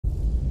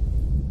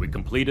We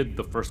completed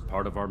the first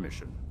part of our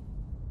mission.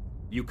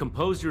 You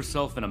composed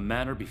yourself in a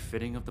manner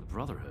befitting of the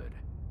Brotherhood.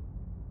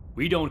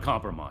 We don't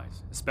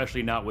compromise,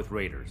 especially not with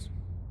raiders.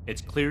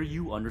 It's clear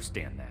you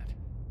understand that.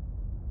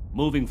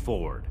 Moving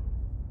forward,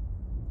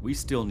 we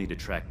still need to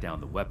track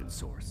down the weapon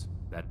source.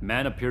 That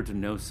man appeared to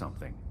know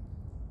something.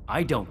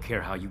 I don't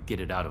care how you get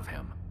it out of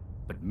him,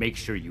 but make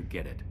sure you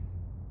get it.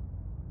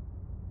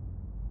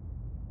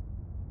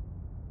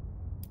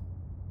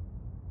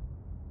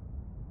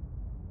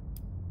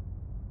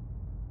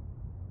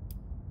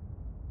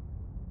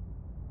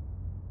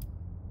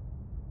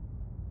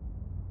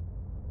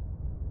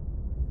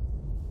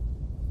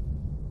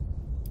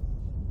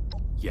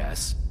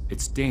 Yes,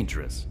 it's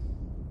dangerous,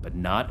 but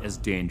not as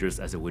dangerous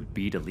as it would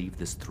be to leave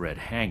this thread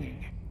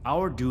hanging.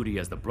 Our duty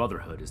as the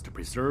Brotherhood is to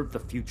preserve the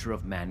future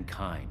of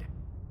mankind,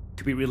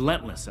 to be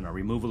relentless in our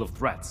removal of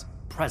threats,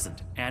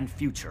 present and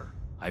future.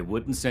 I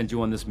wouldn't send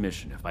you on this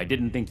mission if I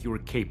didn't think you were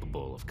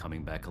capable of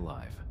coming back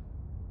alive.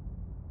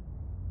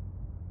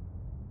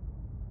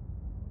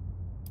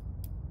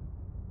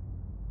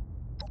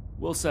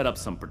 We'll set up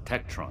some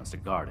Protectrons to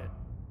guard it,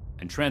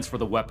 and transfer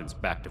the weapons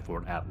back to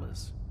Fort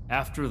Atlas.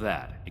 After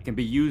that, it can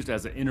be used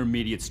as an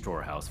intermediate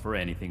storehouse for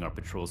anything our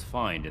patrols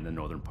find in the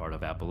northern part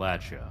of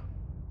Appalachia.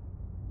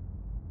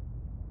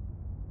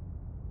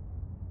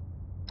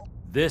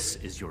 This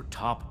is your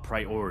top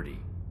priority.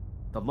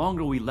 The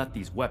longer we let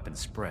these weapons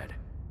spread,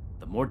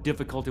 the more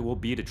difficult it will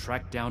be to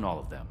track down all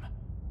of them.